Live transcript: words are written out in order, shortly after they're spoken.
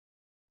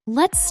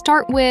Let's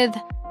start with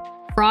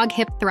frog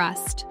hip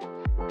thrust.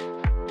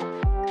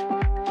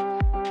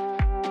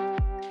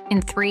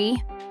 In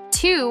 3,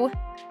 2,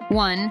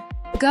 1,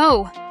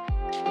 go!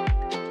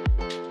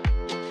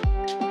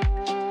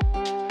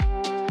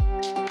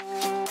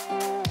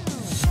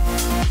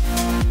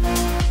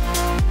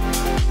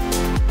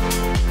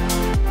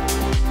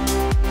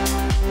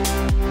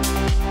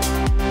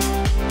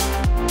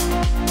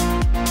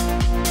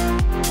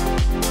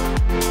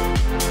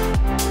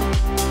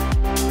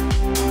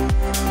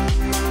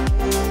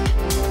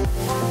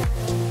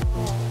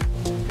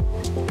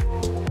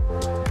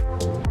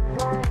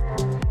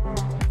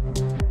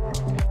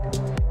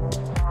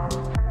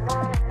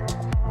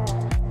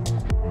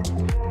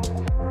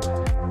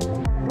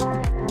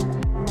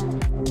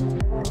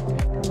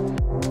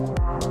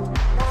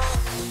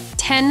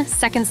 Ten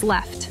seconds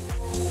left.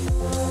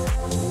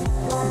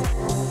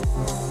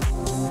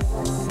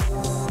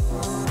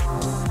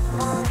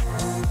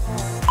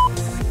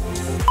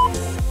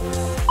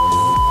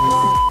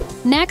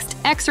 Next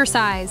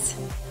exercise,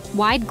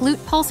 wide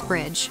glute pulse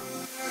bridge.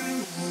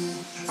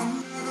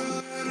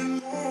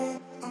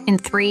 In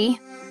 3,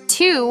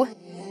 2,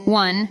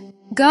 1,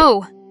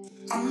 go!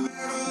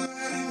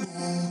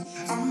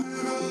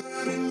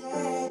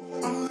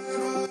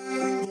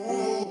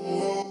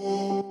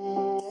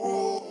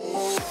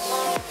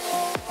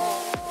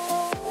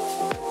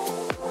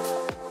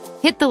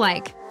 Hit the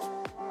like,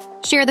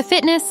 share the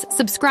fitness,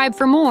 subscribe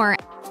for more,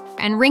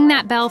 and ring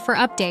that bell for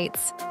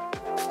updates.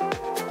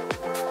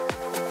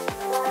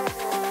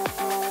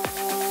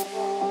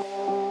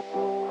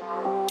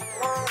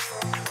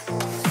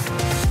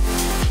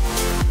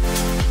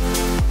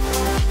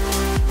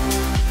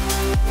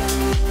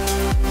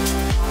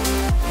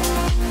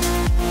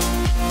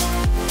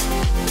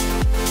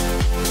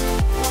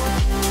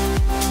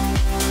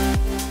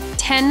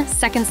 Ten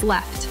seconds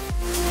left.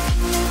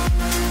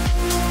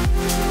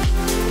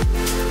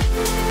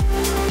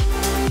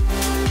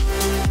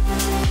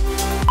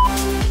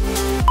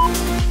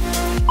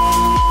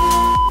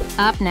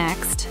 Up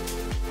next,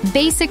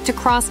 basic to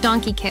cross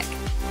donkey kick.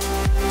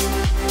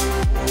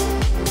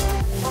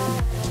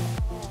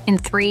 In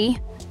 3,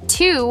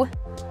 2,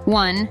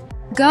 1,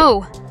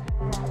 go!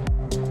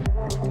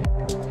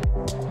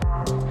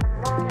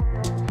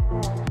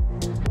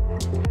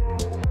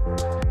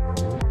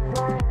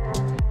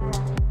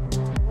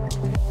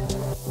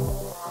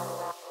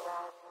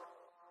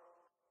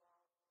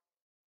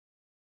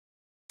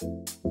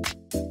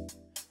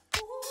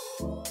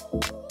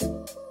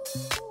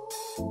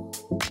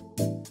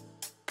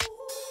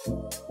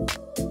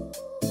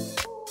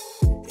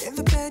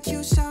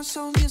 You sound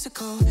so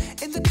musical.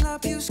 In the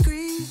club you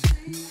scream.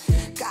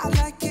 God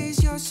like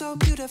gaze, you're so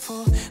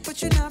beautiful,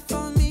 but you're not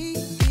for me.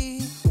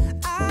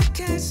 I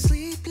can't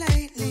sleep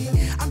lately.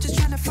 I'm just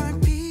trying to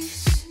find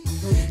peace.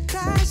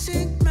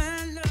 Classic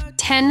melody.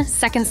 10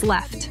 seconds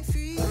left.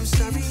 I'm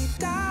sorry,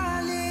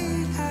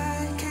 darling,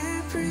 I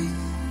can't breathe.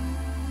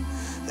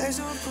 There's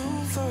no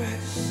room for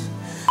us.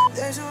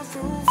 There's no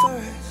room for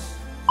us.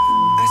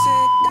 I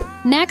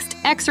said, next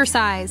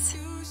exercise,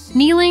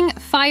 kneeling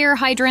fire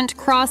hydrant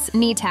cross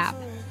knee tap.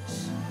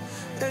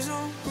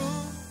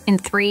 In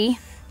 3,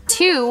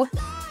 2,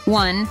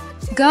 1,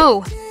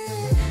 go!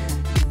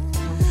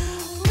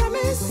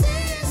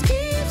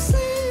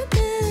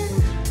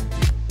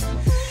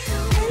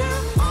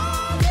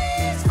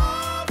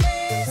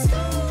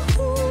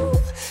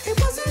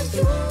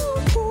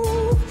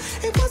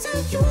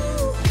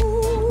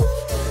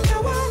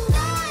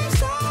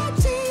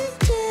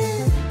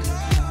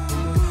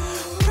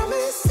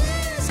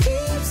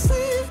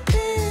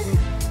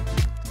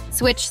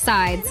 Switch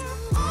sides.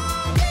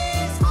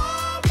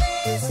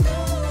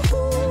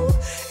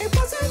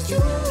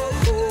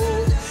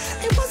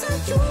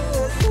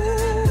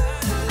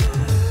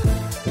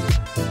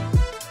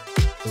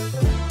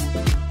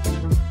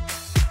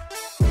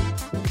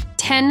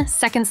 Ten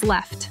seconds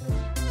left.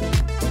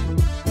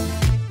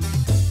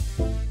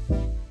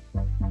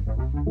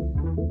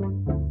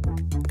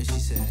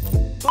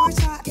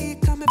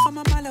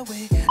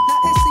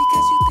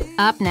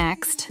 Up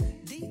next,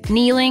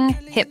 kneeling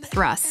hip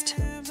thrust.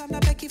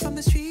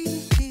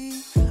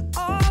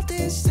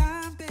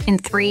 In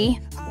 3,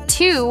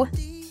 2,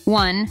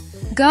 1,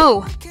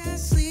 go!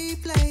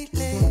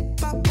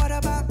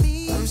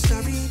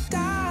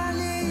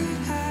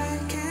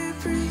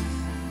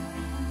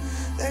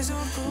 There's no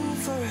room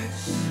for us.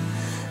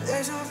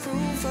 There's no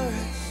room for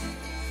us.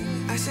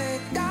 I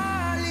said,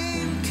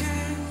 darling,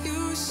 can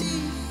you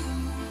see?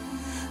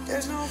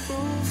 There's no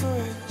room for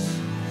us.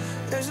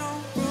 There's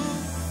no room.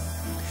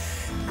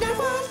 Now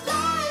our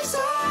lives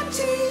are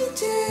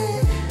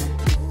changing.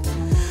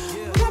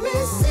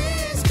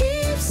 Promises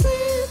keep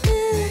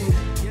slipping.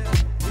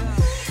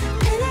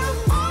 And I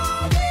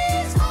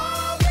always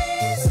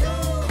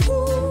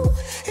knew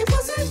it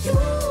wasn't you.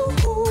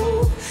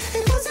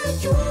 It wasn't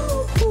you.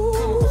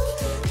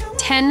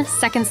 10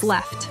 seconds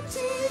left.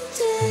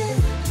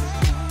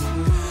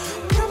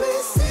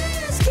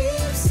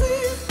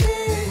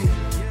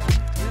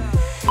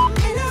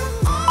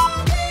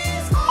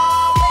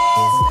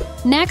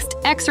 Next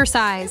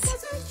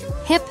exercise,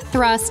 hip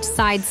thrust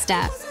side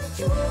step.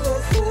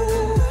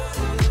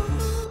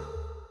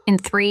 In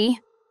 3,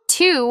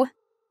 2,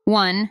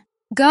 1,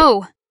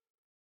 go.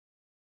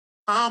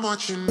 I'm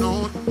watching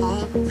old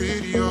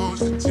videos,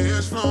 the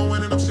tears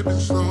flowing and I'm sipping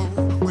slow.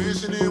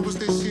 Wishing it was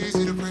this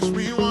easy to press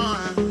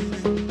rewind.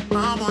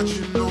 I'm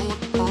watching old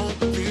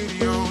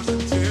videos, the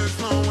tears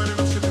flowing and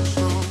I'm sipping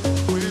slow.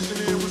 Wishing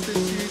it was this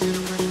easy to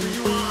press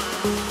rewind.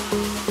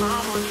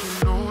 I'm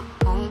watching old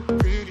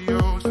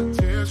videos, the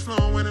tears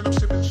flowing and I'm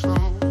sipping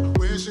slow.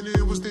 Wishing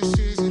it was this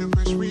easy to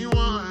press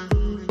rewind.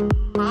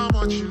 I'm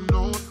watching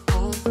old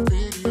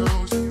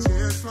videos, the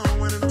tears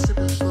flowing and I'm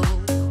sipping slow.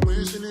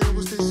 Wishing it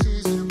was this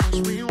easy to press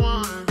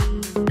rewind.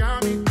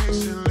 Got me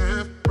pacing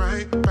left,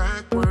 right,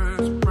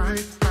 backwards,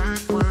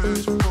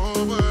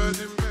 forwards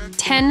and back.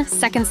 10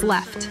 seconds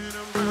left.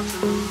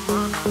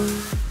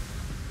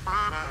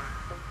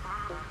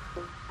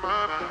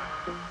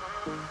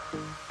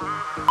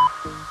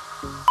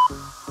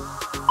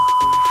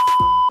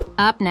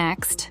 Up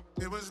next,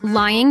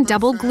 lying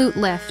double glute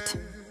lift.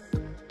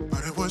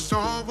 But it was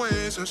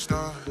always a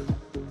start.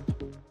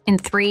 In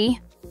 3,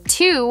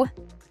 2,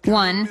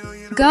 1,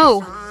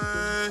 go.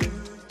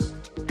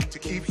 To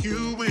keep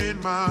you in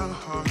my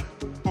heart,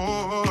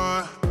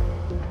 boy.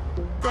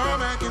 Go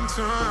back in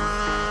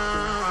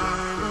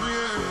time, oh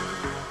yeah.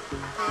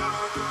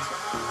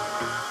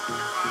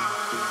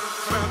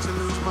 About to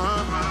lose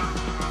my mind,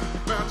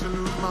 about to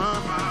lose my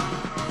mind,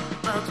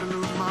 about to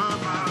lose my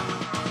mind,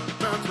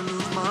 about to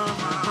lose my mind.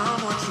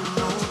 I'm watching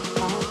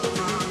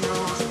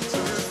videos,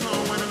 tears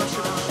flowing and I'm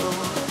sipping slow.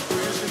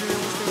 Wishing it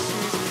was this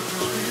easy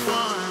to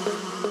rewind.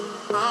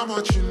 I'm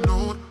watching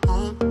old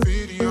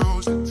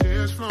videos, the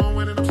tears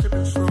flowing and I'm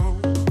sipping slow.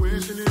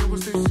 Wishing it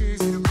was this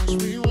easy to press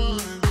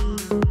rewind.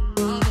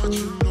 I'm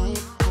watching old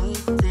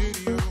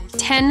videos.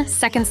 10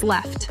 seconds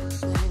left.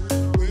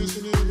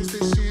 Wishing it was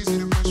this easy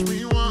to press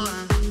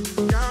rewind.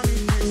 Got me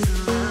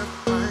pacing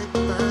left, right,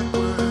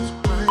 backwards,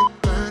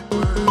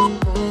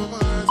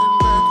 forwards and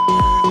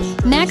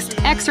backwards. Next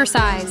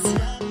exercise,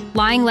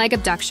 lying leg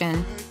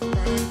abduction.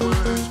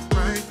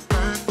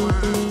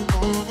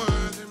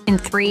 In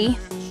 3,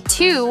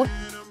 2,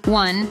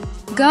 1,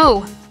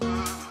 go.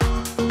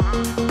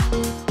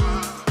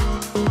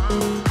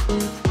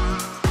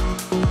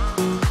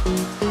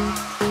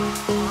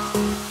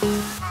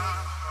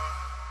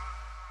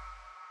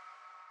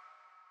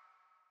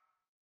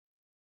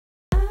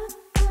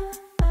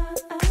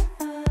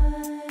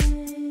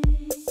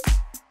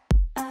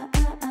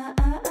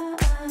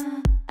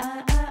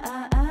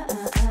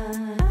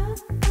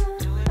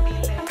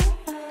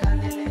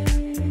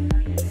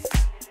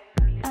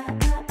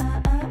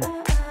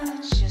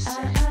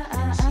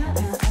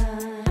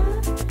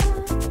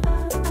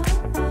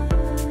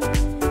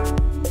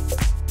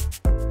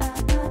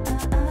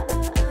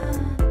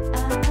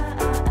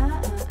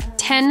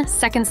 Ten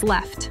seconds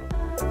left.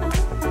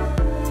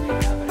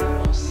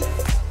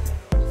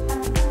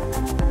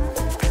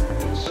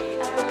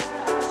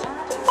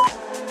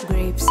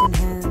 Grapes in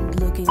hand,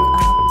 looking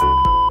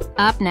up.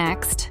 Up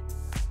next,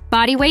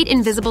 bodyweight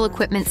invisible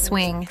equipment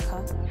swing.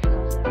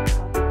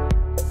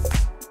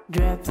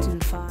 Draped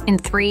in fire. In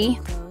 3,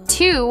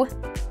 2,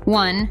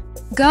 1,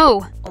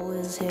 go.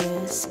 Always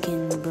hair,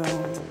 skin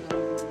brown.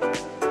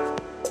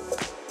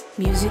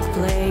 Music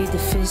play, the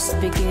fist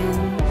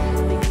begin.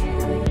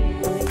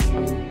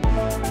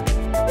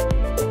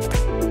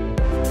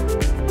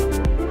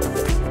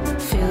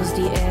 Fills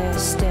the air,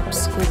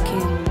 steps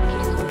quicken.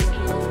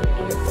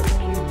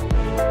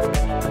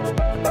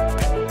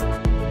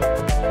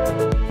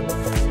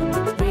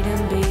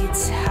 Rhythm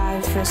beats,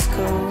 high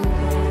fresco.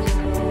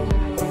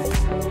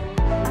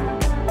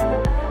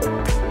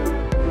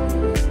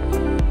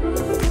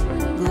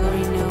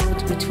 Glory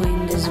note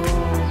between this wall.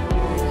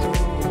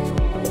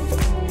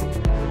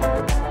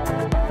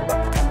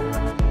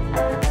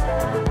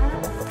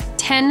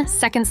 Ten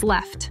seconds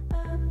left.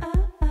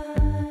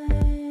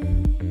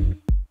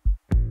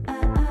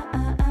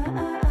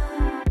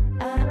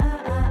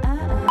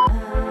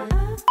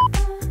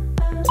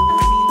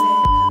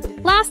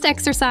 Last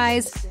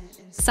exercise,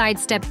 side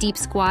step deep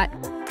squat.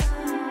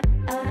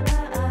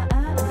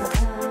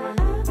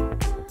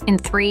 In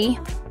 3,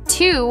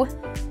 2,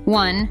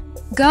 1,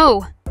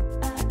 go.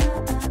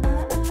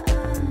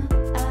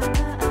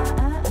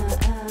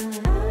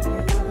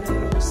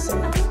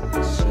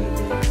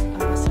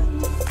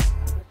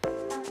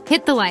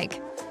 Hit the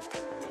like.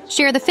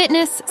 Share the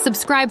fitness,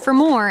 subscribe for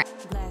more,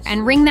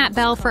 and ring that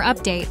bell for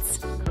updates.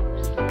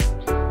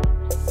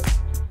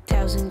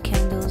 1,000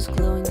 candles,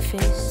 glowing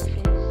face.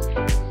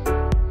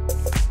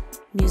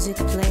 Music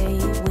play,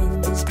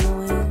 wind is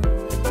blowing.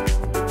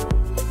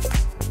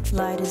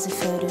 Light as a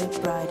feather,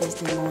 bright as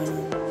the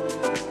morning.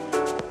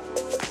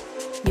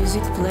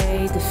 Music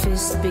play, the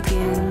fist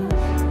begin.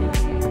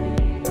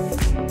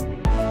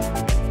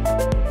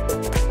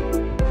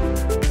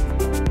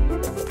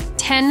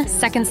 Ten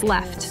seconds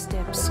left.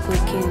 Steps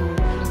quicken.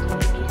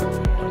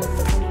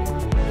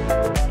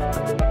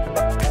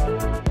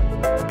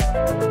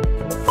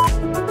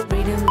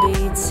 Rhythm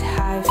beats,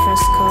 high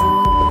fresco.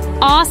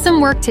 Awesome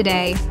work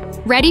today.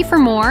 Ready for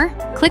more?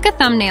 Click a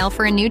thumbnail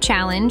for a new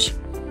challenge,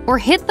 or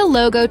hit the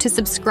logo to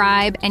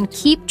subscribe and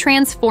keep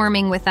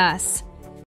transforming with us.